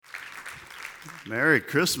Merry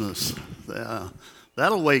Christmas.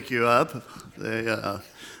 That'll wake you up. I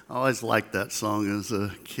always liked that song as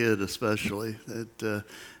a kid, especially. It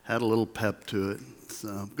had a little pep to it.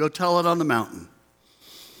 So go tell it on the mountain,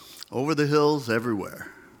 over the hills,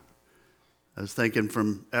 everywhere. I was thinking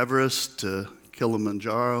from Everest to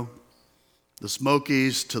Kilimanjaro, the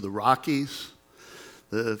Smokies to the Rockies.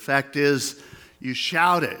 The fact is, you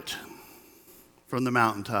shout it from the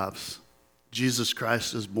mountaintops. Jesus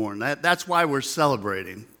Christ is born. That's why we're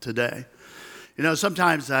celebrating today. You know,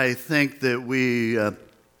 sometimes I think that we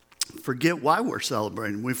forget why we're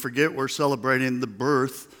celebrating. We forget we're celebrating the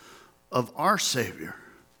birth of our Savior,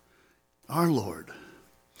 our Lord.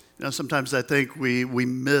 You know, sometimes I think we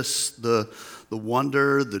miss the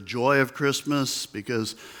wonder, the joy of Christmas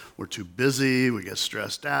because we're too busy, we get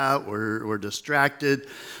stressed out, we're distracted.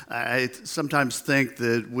 I sometimes think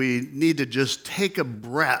that we need to just take a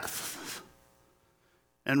breath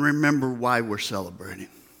and remember why we're celebrating.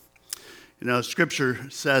 You know, Scripture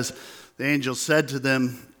says, the angel said to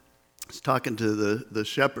them, he's talking to the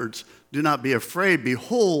shepherds, "Do not be afraid.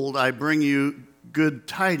 Behold, I bring you good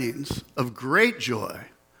tidings of great joy,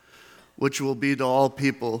 which will be to all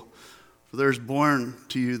people. For there is born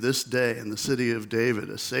to you this day in the city of David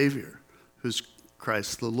a Savior, who's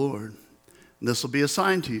Christ the Lord. And this will be a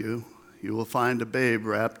sign to you. You will find a babe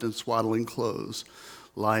wrapped in swaddling clothes,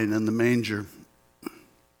 lying in the manger."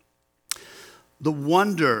 The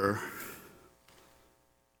wonder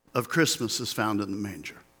of Christmas is found in the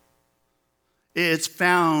manger. It's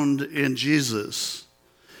found in Jesus.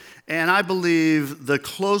 And I believe the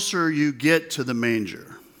closer you get to the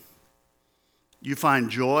manger, you find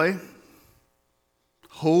joy,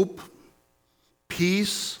 hope,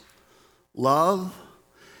 peace, love.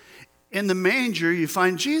 In the manger, you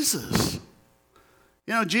find Jesus.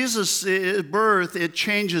 You know, Jesus' birth, it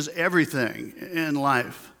changes everything in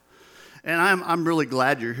life. And I'm really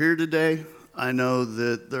glad you're here today. I know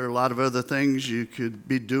that there are a lot of other things you could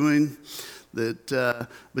be doing,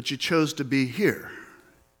 but you chose to be here.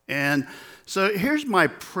 And so here's my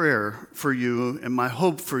prayer for you, and my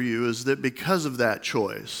hope for you is that because of that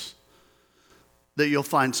choice, that you'll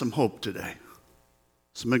find some hope today,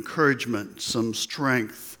 some encouragement, some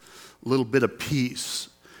strength, a little bit of peace,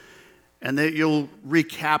 and that you'll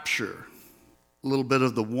recapture a little bit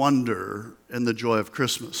of the wonder and the joy of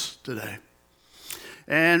Christmas today.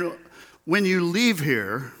 And when you leave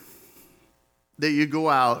here, that you go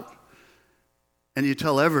out and you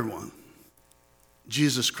tell everyone,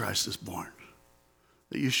 Jesus Christ is born.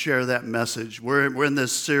 That you share that message. We're in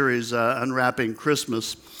this series, Unwrapping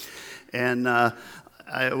Christmas, and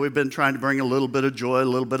we've been trying to bring a little bit of joy, a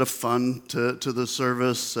little bit of fun to the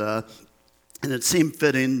service. And it seemed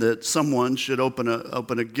fitting that someone should open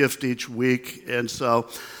a gift each week. And so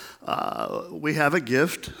we have a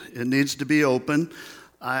gift. It needs to be open.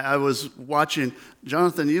 I was watching.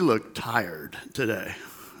 Jonathan, you look tired today.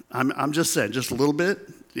 I'm just saying, just a little bit.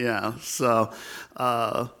 Yeah. So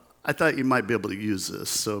I thought you might be able to use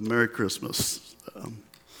this. So Merry Christmas.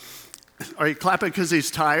 Are you clapping because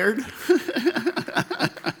he's tired?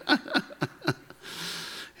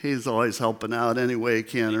 He's always helping out any way he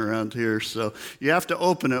can around here. So you have to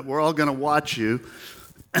open it. We're all going to watch you.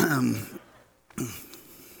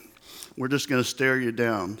 We're just going to stare you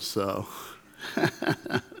down. So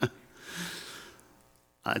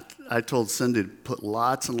I told Cindy to put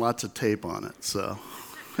lots and lots of tape on it. So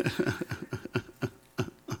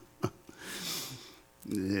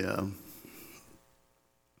yeah.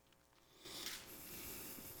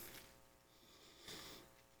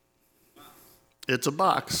 It's a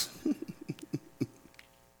box.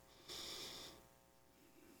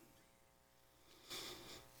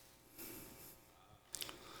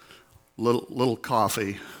 little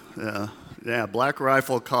coffee. Yeah, Black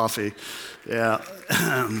Rifle coffee. Yeah.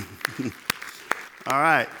 All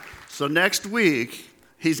right. So next week,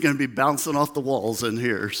 he's going to be bouncing off the walls in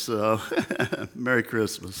here. So Merry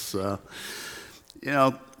Christmas. So, you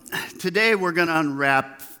know, today we're going to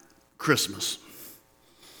unwrap Christmas.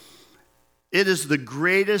 It is the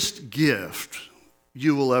greatest gift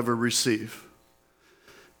you will ever receive.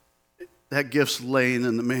 That gift's laying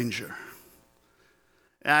in the manger.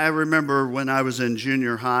 I remember when I was in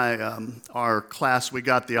junior high, our class, we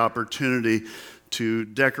got the opportunity to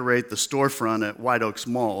decorate the storefront at White Oaks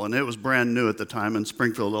Mall, and it was brand new at the time in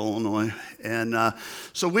Springfield, Illinois. And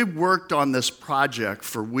so we worked on this project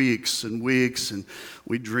for weeks and weeks, and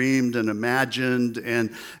we dreamed and imagined,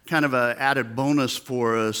 and kind of an added bonus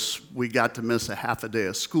for us, we got to miss a half a day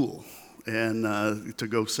of school and to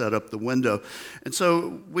go set up the window. And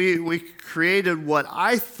so we created what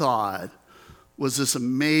I thought was this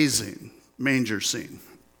amazing manger scene.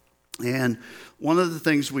 And one of the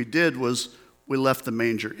things we did was we left the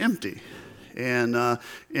manger empty. And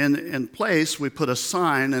in place, we put a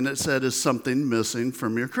sign, and it said, "Is something missing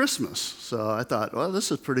from your Christmas?" So I thought, well,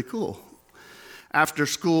 this is pretty cool. After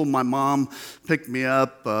school, my mom picked me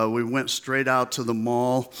up. We went straight out to the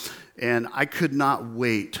mall, and I could not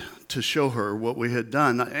wait to show her what we had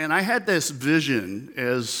done. And I had this vision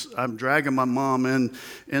as I'm dragging my mom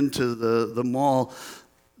into the mall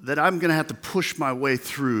that I'm going to have to push my way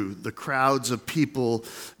through the crowds of people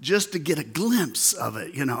just to get a glimpse of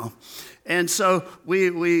it, you know. And so we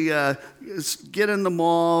get in the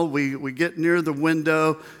mall, we get near the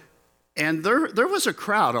window, and there was a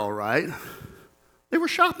crowd, all right. They were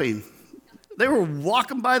shopping. They were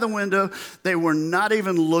walking by the window. They were not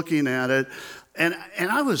even looking at it. And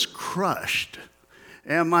I was crushed.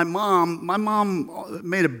 And my mom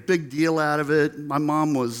made a big deal out of it. My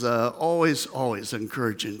mom was always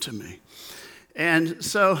encouraging to me. And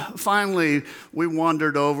so finally, we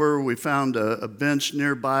wandered over. We found a bench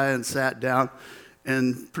nearby and sat down.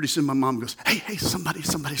 And pretty soon my mom goes, hey,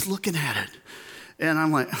 somebody's looking at it. And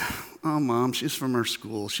I'm like, oh, Mom, she's from her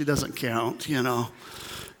school. She doesn't count, you know.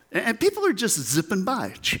 And people are just zipping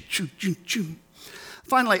by. Choo, choo, choo, choo.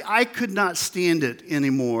 Finally, I could not stand it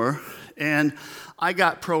anymore. And I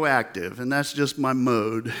got proactive, and that's just my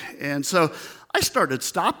mode. And so I started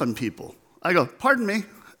stopping people. I go, pardon me,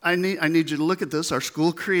 I need you to look at this. Our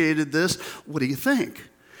school created this. What do you think?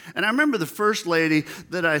 And I remember the first lady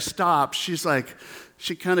that I stopped, she's like,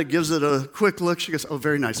 she kind of gives it a quick look. She goes, oh,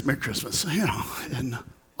 very nice, Merry Christmas, you know, and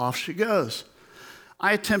off she goes.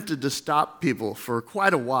 I attempted to stop people for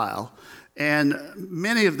quite a while. And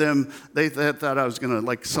many of them, they thought I was going to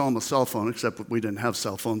like sell them a cell phone, except we didn't have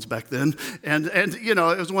cell phones back then. And you know,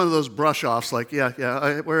 it was one of those brush offs, like,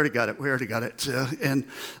 yeah, we already got it. And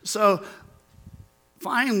so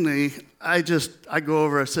finally, I go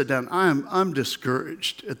over, I sit down. I'm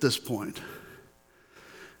discouraged at this point.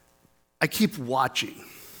 I keep watching,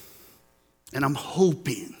 and I'm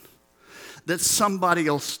hoping that somebody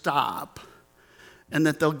will stop and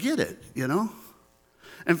that they'll get it, you know?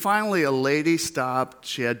 And finally, a lady stopped.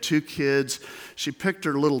 She had 2 kids. She picked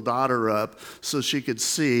her little daughter up so she could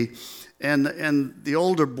see. And the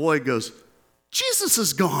older boy goes, Jesus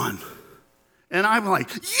is gone. And I'm like,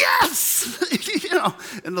 yes! You know,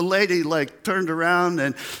 and the lady like turned around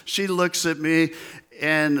and she looks at me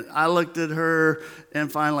and I looked at her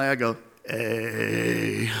and finally I go,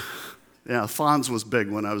 hey. Yeah, Fonz was big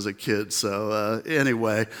when I was a kid. So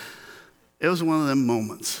anyway, it was one of them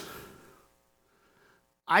moments.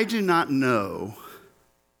 I do not know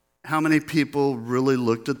how many people really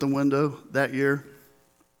looked at the window that year.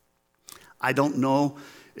 I don't know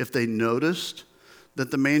if they noticed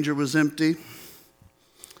that the manger was empty.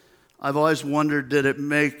 I've always wondered, did it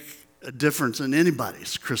make a difference in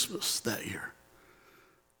anybody's Christmas that year?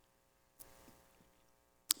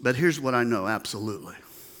 But here's what I know absolutely.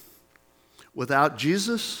 Without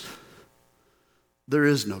Jesus, there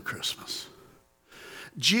is no Christmas.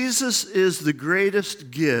 Jesus is the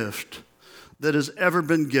greatest gift that has ever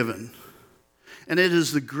been given. And it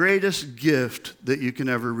is the greatest gift that you can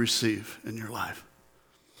ever receive in your life.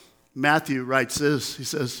 Matthew writes this, he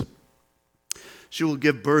says, she will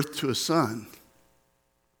give birth to a son,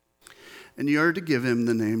 and you are to give him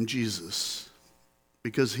the name Jesus,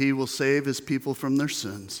 because he will save his people from their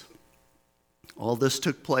sins. All this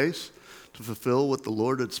took place to fulfill what the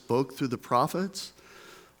Lord had spoke through the prophets.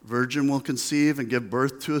 Virgin will conceive and give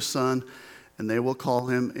birth to a son, and they will call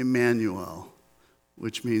him Emmanuel,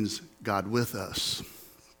 which means God with us.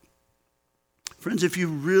 Friends, if you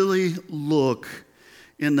really look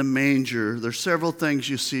in the manger, there's several things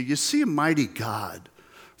you see. You see a mighty God,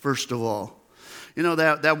 first of all. You know,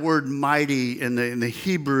 that word mighty in the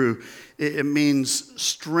Hebrew, it means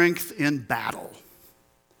strength in battle.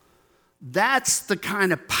 That's the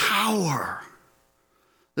kind of power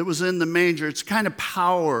that was in the manger. It's the kind of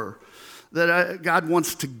power that God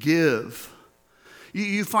wants to give.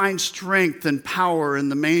 You find strength and power in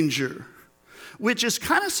the manger, which is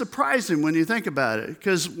kind of surprising when you think about it,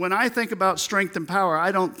 because when I think about strength and power,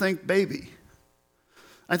 I don't think baby.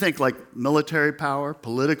 I think like military power,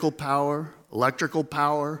 political power, electrical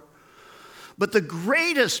power. But the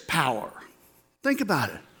greatest power, think about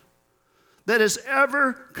it, that has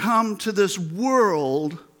ever come to this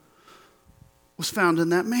world was found in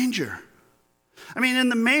that manger. I mean, in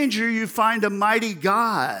the manger, you find a mighty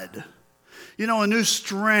God. You know, a new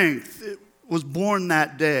strength was born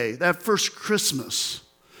that day, that first Christmas.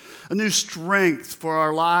 A new strength for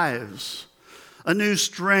our lives. A new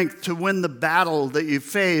strength to win the battle that you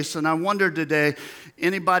face. And I wonder today,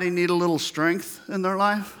 anybody need a little strength in their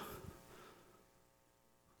life?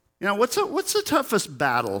 What's the toughest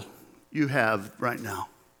battle you have right now?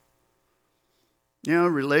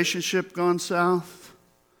 Relationship gone south?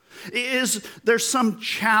 Is there some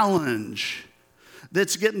challenge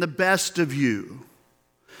that's getting the best of you?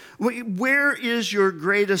 Where is your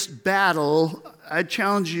greatest battle? I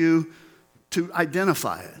challenge you to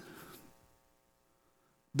identify it.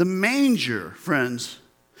 The manger, friends,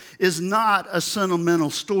 is not a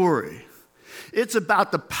sentimental story. It's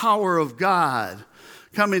about the power of God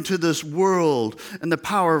coming to this world and the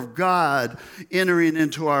power of God entering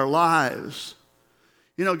into our lives.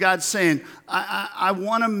 God's saying, I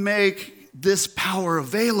want to make this power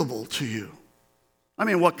available to you.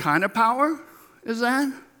 What kind of power is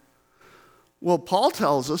that? Well, Paul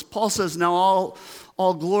says, now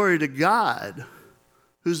all glory to God,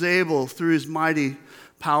 who's able through his mighty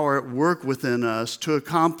power at work within us to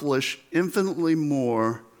accomplish infinitely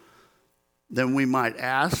more than we might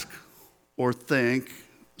ask or think.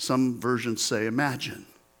 Some versions say imagine.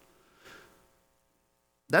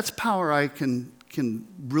 That's power I can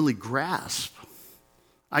really grasp.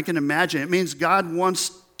 I can imagine. It means God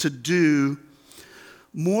wants to do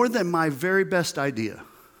more than my very best idea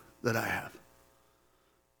that I have.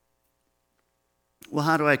 Well,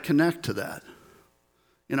 how do I connect to that?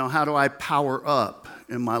 How do I power up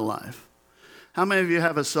in my life? How many of you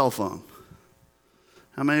have a cell phone?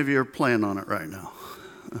 How many of you are playing on it right now?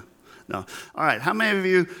 No. All right. How many of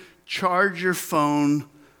you charge your phone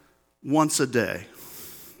once a day?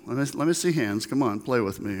 Let me see hands. Come on, play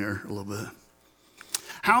with me here a little bit.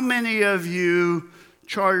 How many of you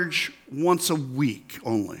charge once a week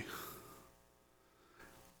only?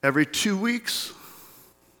 Every 2 weeks?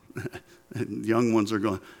 Young ones are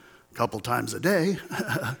going a couple times a day.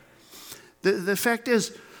 The fact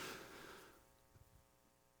is,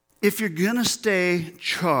 if you're going to stay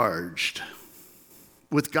charged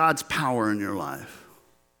with God's power in your life,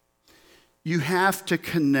 you have to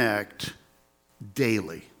connect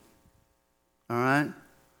daily. All right?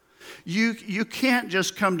 You can't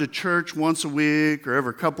just come to church once a week or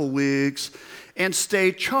every couple weeks and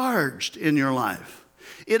stay charged in your life.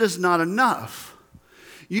 It is not enough.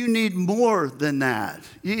 You need more than that.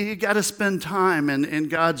 You got to spend time in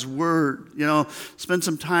God's Word. Spend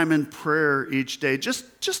some time in prayer each day.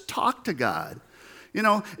 Just talk to God.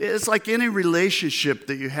 It's like any relationship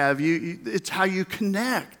that you have. It's how you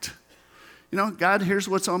connect. God, here's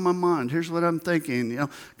what's on my mind. Here's what I'm thinking.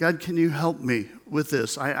 God, can you help me with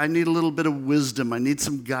this? I need a little bit of wisdom. I need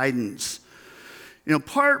some guidance.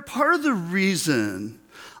 Part of the reason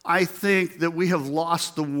I think that we have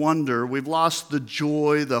lost the wonder, we've lost the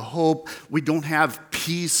joy, the hope, we don't have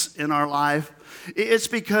peace in our life, it's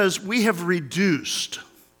because we have reduced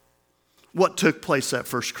what took place that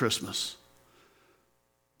first Christmas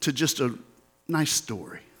to just a nice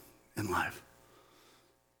story in life.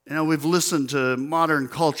 We've listened to modern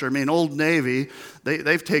culture. Old Navy,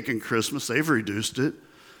 they've taken Christmas, they've reduced it.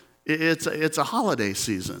 It's a holiday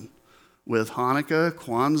season with Hanukkah,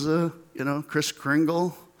 Kwanzaa, Kris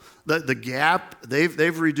Kringle. The Gap,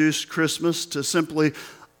 they've reduced Christmas to simply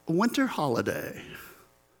a winter holiday.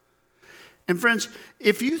 And friends,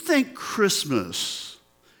 if you think Christmas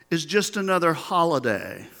is just another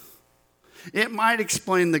holiday, it might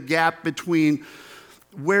explain the gap between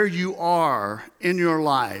where you are in your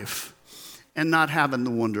life and not having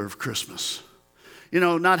the wonder of Christmas.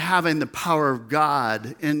 Not having the power of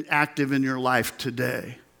God active in your life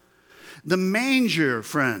today. The manger,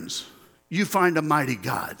 friends, you find a mighty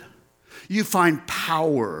God. You find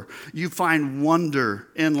power. You find wonder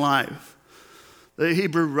in life. The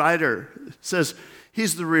Hebrew writer says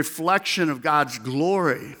he's the reflection of God's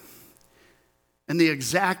glory and the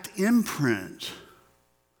exact imprint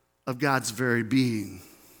of God's very being.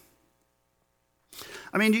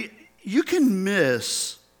 You can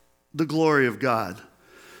miss the glory of God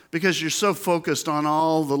because you're so focused on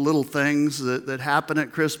all the little things that happen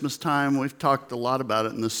at Christmas time. We've talked a lot about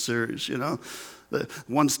it in this series, The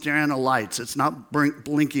one strand of lights, it's not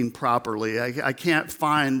blinking properly. I can't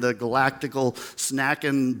find the galactical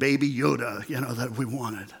snacking baby Yoda, that we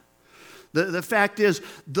wanted. The fact is,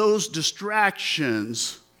 those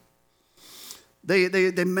distractions,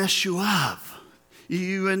 they mess you up.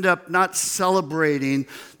 You end up not celebrating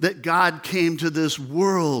that God came to this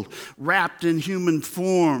world wrapped in human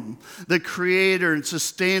form. The creator and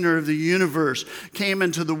sustainer of the universe came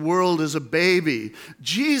into the world as a baby.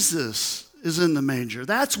 Jesus is in the manger.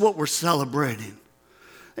 That's what we're celebrating.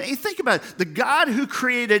 Hey, think about it. The God who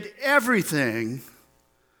created everything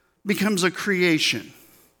becomes a creation.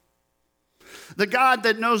 The God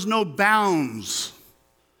that knows no bounds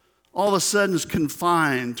all of a sudden is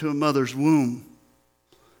confined to a mother's womb.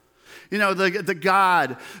 You know, the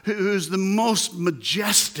God who's the most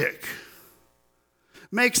majestic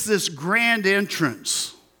makes this grand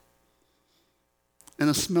entrance in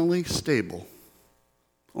a smelly stable.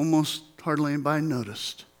 Almost hardly anybody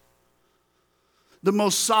noticed. The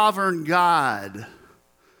most sovereign God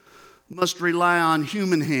must rely on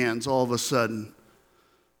human hands all of a sudden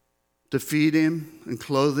to feed him and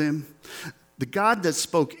clothe him. The God that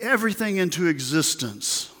spoke everything into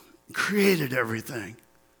existence, created everything.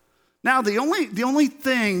 Now, the only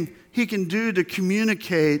thing he can do to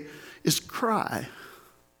communicate is cry.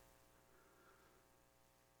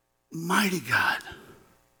 Mighty God.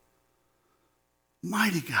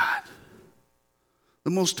 Mighty God. The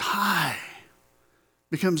Most High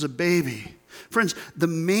becomes a baby. Friends, the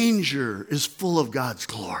manger is full of God's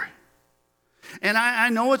glory. And I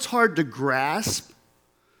know it's hard to grasp.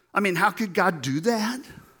 I mean, how could God do that?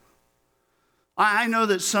 I know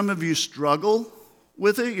that some of you struggle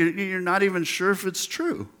with it. You're not even sure if it's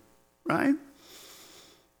true, right?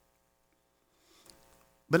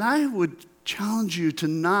 But I would challenge you to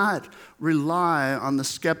not rely on the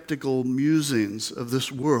skeptical musings of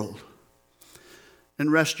this world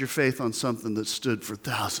and rest your faith on something that stood for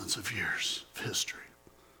thousands of years of history.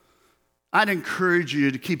 I'd encourage you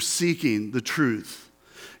to keep seeking the truth.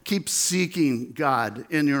 Keep seeking God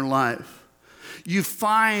in your life. You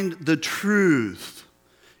find the truth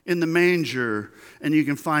in the manger, and you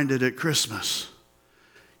can find it at Christmas.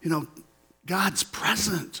 You know, God's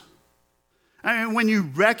present. I mean, when you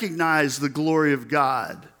recognize the glory of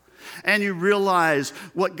God and you realize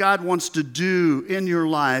what God wants to do in your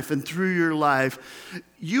life and through your life,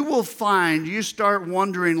 you will find you start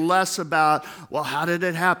wondering less about, well, how did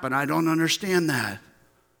it happen? I don't understand that.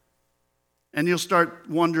 And you'll start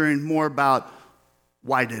wondering more about,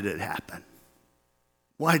 why did it happen?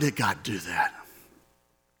 Why did God do that?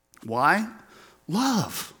 Why?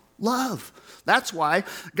 Love. Love. That's why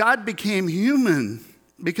God became human,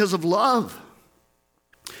 because of love.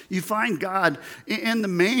 You find God in the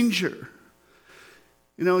manger.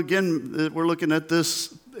 You know, again, we're looking at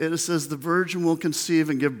this. It says, the virgin will conceive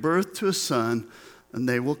and give birth to a son, and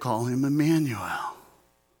they will call him Emmanuel,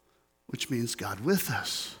 which means God with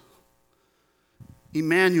us.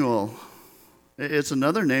 Emmanuel, it's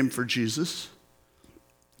another name for Jesus.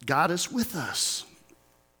 God is with us.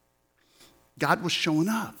 God was showing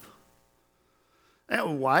up.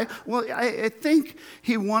 Why? Well, I think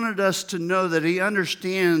he wanted us to know that he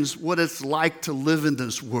understands what it's like to live in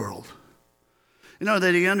this world. You know,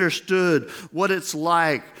 that he understood what it's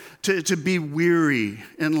like to be weary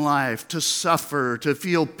in life, to suffer, to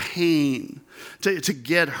feel pain, to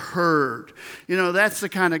get hurt. You know, that's the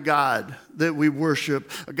kind of God that we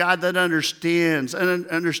worship, a God that understands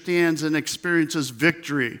and experiences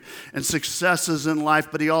victory and successes in life,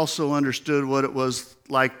 but he also understood what it was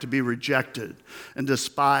like to be rejected and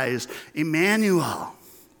despised. Emmanuel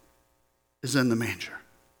is in the manger.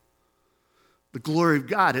 The glory of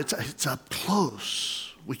God, it's up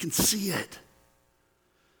close. We can see it.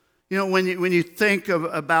 You know, when you think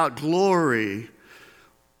about glory,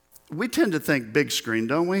 we tend to think big screen,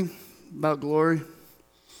 don't we, about glory?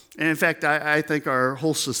 And in fact, I think our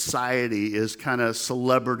whole society is kind of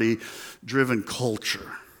celebrity-driven culture.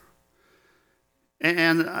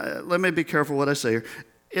 And let me be careful what I say here.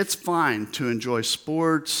 It's fine to enjoy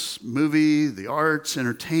sports, movie, the arts,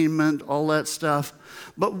 entertainment, all that stuff.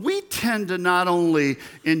 But we tend to not only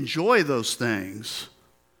enjoy those things,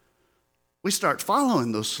 we start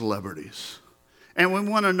following those celebrities. And we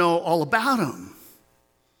want to know all about them.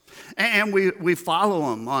 And we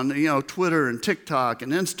follow them on, Twitter and TikTok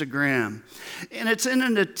and Instagram. And it's in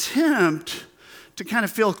an attempt to kind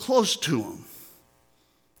of feel close to them.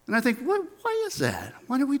 And I think, why is that?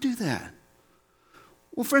 Why do we do that?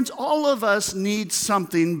 Well, friends, all of us need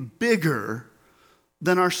something bigger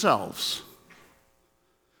than ourselves.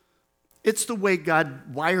 It's the way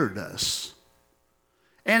God wired us.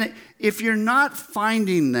 And if you're not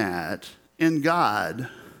finding that in God,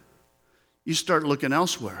 you start looking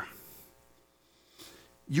elsewhere.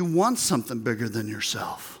 You want something bigger than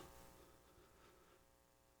yourself.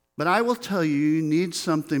 But I will tell you, you need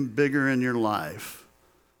something bigger in your life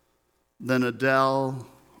than Adele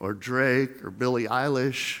or Drake or Billie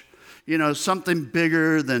Eilish. You know, something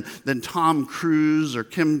bigger than Tom Cruise or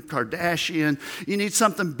Kim Kardashian. You need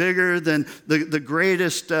something bigger than the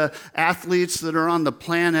greatest athletes that are on the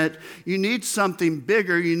planet. You need something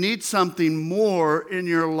bigger. You need something more in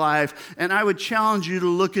your life. And I would challenge you to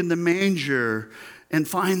look in the manger and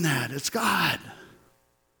find that. It's God.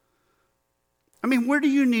 I mean, where do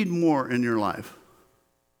you need more in your life?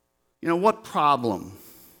 You know, what problem?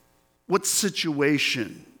 What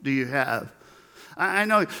situation do you have? I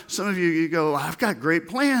know some of you go, I've got great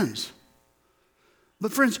plans.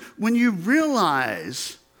 But friends, when you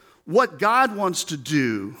realize what God wants to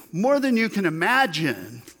do more than you can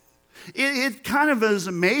imagine, it kind of is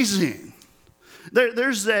amazing.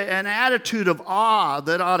 There's an attitude of awe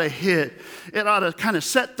that ought to hit. It ought to kind of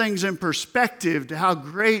set things in perspective to how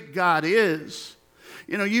great God is.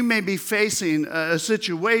 You know, you may be facing a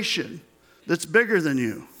situation that's bigger than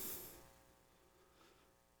you,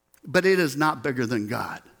 but it is not bigger than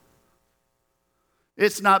God.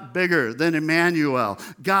 It's not bigger than Emmanuel.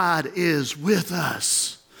 God is with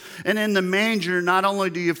us. And in the manger, not only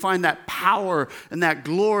do you find that power and that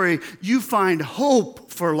glory, you find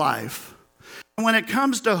hope for life. And when it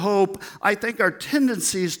comes to hope, I think our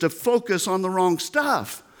tendency is to focus on the wrong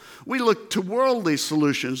stuff. We look to worldly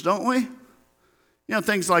solutions, don't we? You know,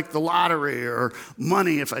 things like the lottery or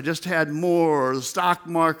money, if I just had more, or the stock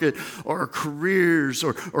market, or careers,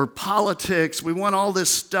 or politics. We want all this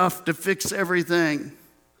stuff to fix everything.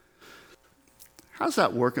 How's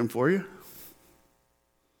that working for you?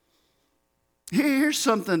 Here's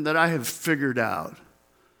something that I have figured out.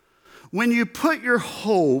 When you put your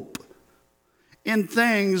hope in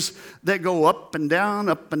things that go up and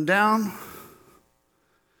down,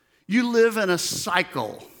 you live in a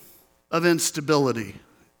cycle of instability.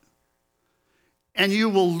 And you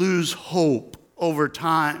will lose hope over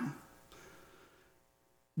time.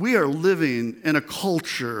 We are living in a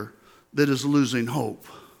culture that is losing hope.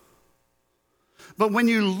 But when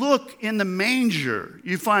you look in the manger,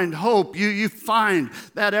 you find hope. You find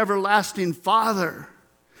that everlasting Father.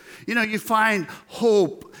 You know, you find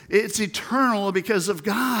hope. It's eternal because of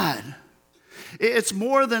God. It's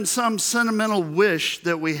more than some sentimental wish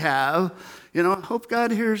that we have. You know, I hope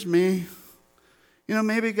God hears me. You know,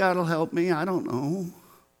 maybe God will help me. I don't know.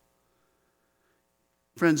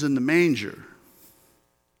 Friends, in the manger,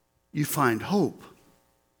 you find hope.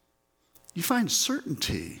 You find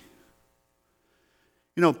certainty.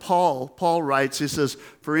 You know, Paul writes, he says,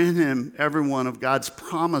 for in him every one of God's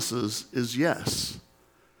promises is yes.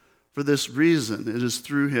 For this reason, it is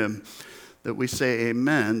through him that we say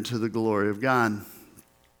amen to the glory of God.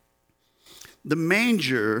 The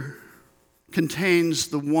manger contains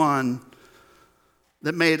the one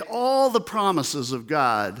that made all the promises of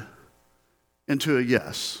God into a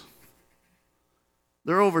yes.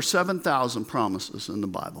 There are over 7,000 promises in the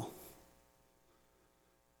Bible.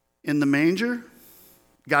 In the manger,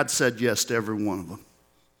 God said yes to every one of them.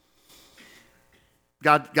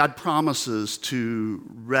 God promises to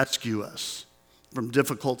rescue us from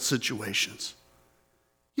difficult situations.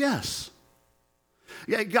 Yes.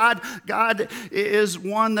 Yeah, God is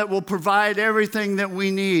one that will provide everything that we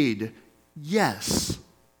need. Yes.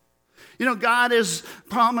 You know, God has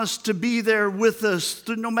promised to be there with us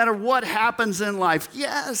no matter what happens in life.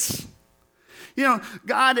 Yes. You know,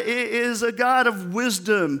 God is a God of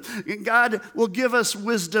wisdom. God will give us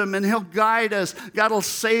wisdom and he'll guide us. God will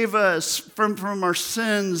save us from our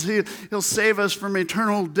sins. He'll save us from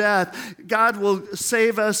eternal death. God will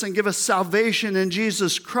save us and give us salvation in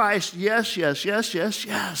Jesus Christ. Yes, yes, yes, yes,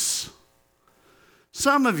 yes.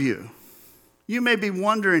 Some of you may be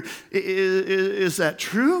wondering, is that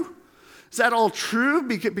true? Is that all true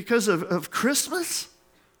because of Christmas?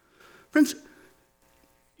 Friends,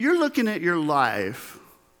 you're looking at your life,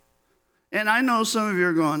 and I know some of you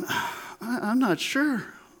are going, I'm not sure.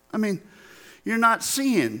 I mean, you're not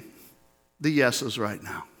seeing the yeses right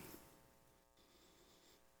now.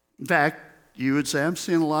 In fact, you would say, I'm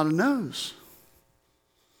seeing a lot of no's.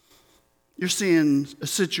 You're seeing a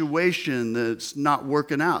situation that's not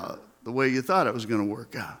working out the way you thought it was going to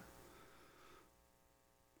work out.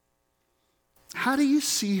 How do you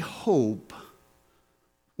see hope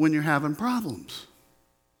when you're having problems?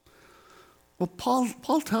 Well,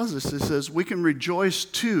 Paul tells us, he says, we can rejoice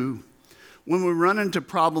too when we run into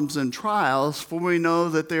problems and trials, for we know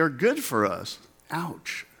that they are good for us.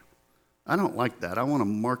 Ouch. I don't like that. I want to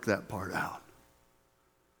mark that part out.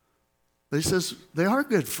 But he says they are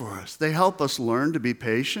good for us. They help us learn to be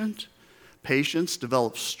patient. Patience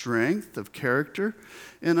develops strength of character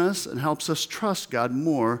in us and helps us trust God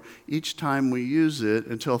more each time we use it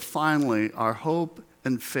until finally our hope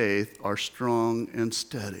and faith are strong and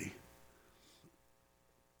steady.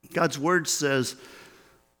 God's word says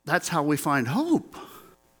that's how we find hope.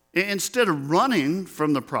 Instead of running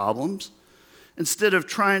from the problems, instead of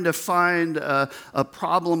trying to find a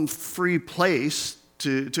problem-free place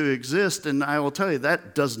to exist, and I will tell you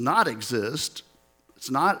that does not exist.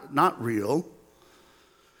 It's not real.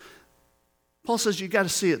 Paul says you got to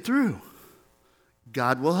see it through.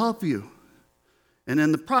 God will help you. And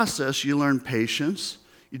in the process, you learn patience,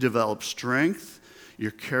 you develop strength,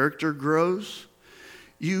 your character grows,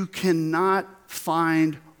 You cannot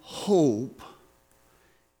find hope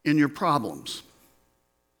in your problems.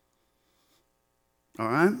 All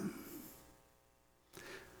right?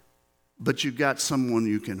 But you've got someone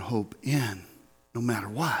you can hope in, no matter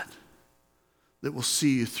what, that will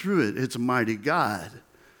see you through it. It's a mighty God.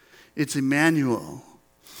 It's Emmanuel.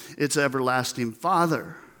 It's everlasting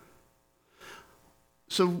Father.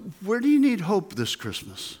 So where do you need hope this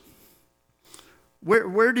Christmas?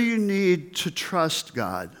 Where do you need to trust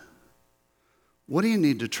God? What do you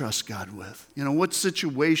need to trust God with? What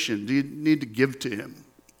situation do you need to give to him?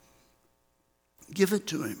 Give it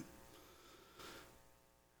to him.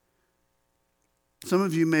 Some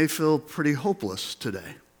of you may feel pretty hopeless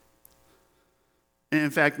today. And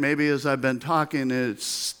in fact, maybe as I've been talking,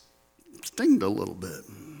 it's stinged a little bit.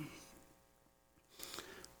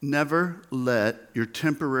 Never let your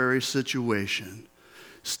temporary situation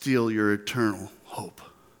steal your eternal hope.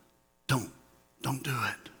 Don't do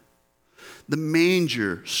it. The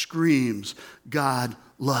manger screams, God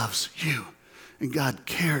loves you, and God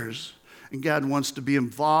cares, and God wants to be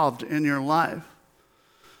involved in your life.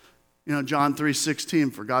 John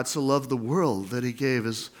 3:16, for God so loved the world that he gave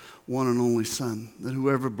his one and only Son, that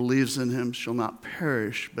whoever believes in him shall not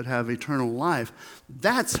perish but have eternal life.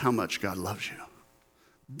 That's how much God loves you.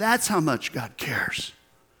 That's how much God cares.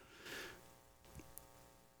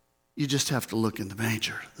 You just have to look in the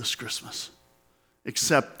manger this Christmas.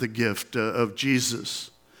 Accept the gift of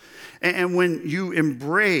Jesus. And when you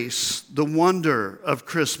embrace the wonder of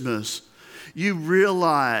Christmas, you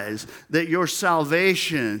realize that your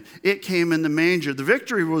salvation, it came in the manger. The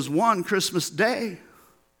victory was won Christmas Day.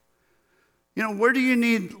 Where do you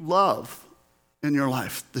need love in your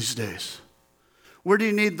life these days? Where do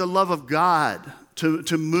you need the love of God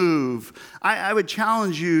to move? I would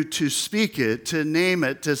challenge you to speak it, to name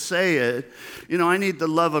it, to say it. I need the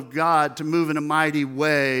love of God to move in a mighty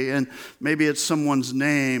way. And maybe it's someone's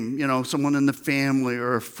name, someone in the family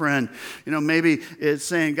or a friend. Maybe it's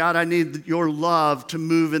saying, God, I need your love to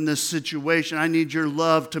move in this situation. I need your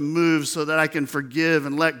love to move so that I can forgive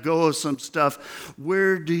and let go of some stuff.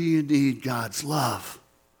 Where do you need God's love?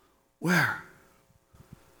 Where?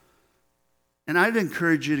 And I'd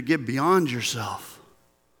encourage you to get beyond yourself.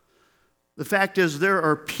 The fact is, there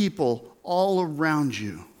are people all around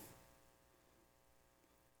you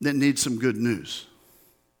that need some good news.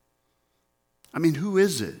 I mean, who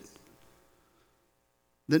is it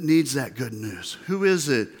that needs that good news? Who is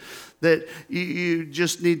it that you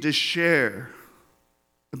just need to share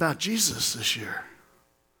about Jesus this year?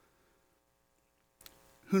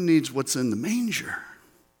 Who needs what's in the manger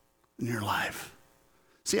in your life?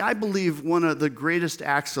 See, I believe one of the greatest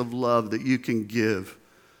acts of love that you can give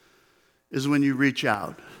is when you reach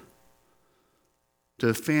out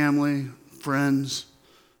to family, friends,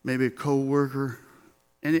 maybe a coworker,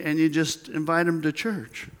 and you just invite them to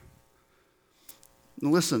church.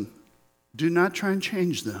 Now listen, do not try and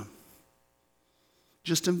change them.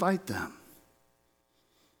 Just invite them.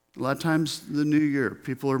 A lot of times, the new year,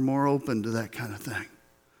 people are more open to that kind of thing.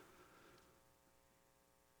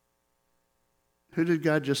 Who did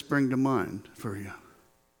God just bring to mind for you?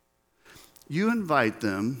 You invite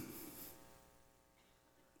them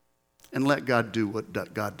and let God do what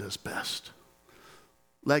God does best.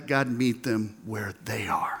 Let God meet them where they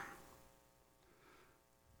are.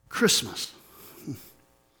 Christmas.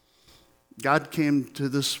 God came to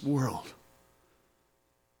this world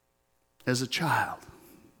as a child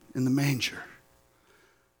in the manger.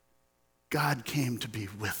 God came to be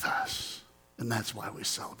with us, and that's why we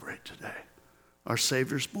celebrate today. Our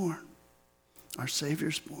Savior's born. Our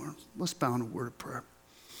Savior's born. Let's bow in a word of prayer.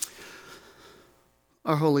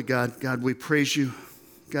 Our holy God, God, we praise you.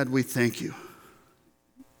 God, we thank you.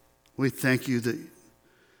 We thank you that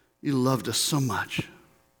you loved us so much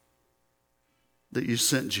that you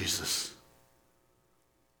sent Jesus.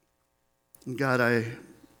 And God, I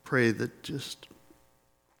pray that just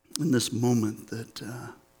in this moment that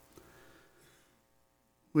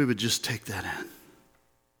we would just take that in.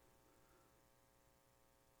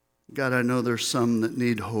 God, I know there's some that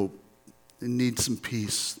need hope. They need some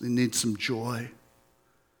peace. They need some joy.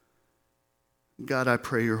 God, I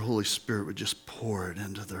pray your Holy Spirit would just pour it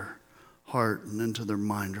into their heart and into their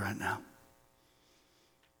mind right now.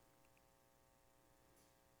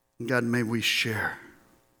 And God, may we share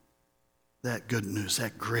that good news,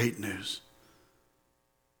 that great news.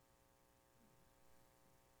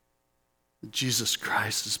 That Jesus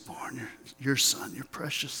Christ is born, your Son, your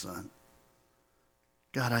precious Son.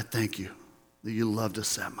 God, I thank you that you loved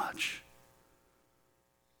us that much.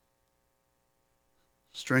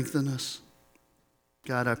 Strengthen us.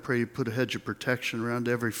 God, I pray you put a hedge of protection around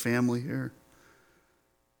every family here.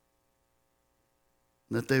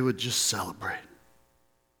 that they would just celebrate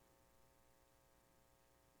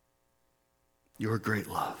your great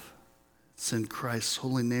love. It's in Christ's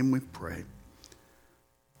holy name we pray.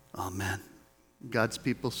 Amen. God's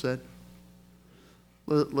people said,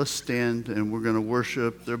 let's stand and we're going to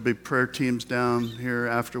worship. There'll be prayer teams down here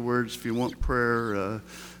afterwards. If you want prayer,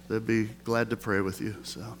 they'll be glad to pray with you.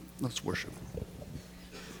 So let's worship.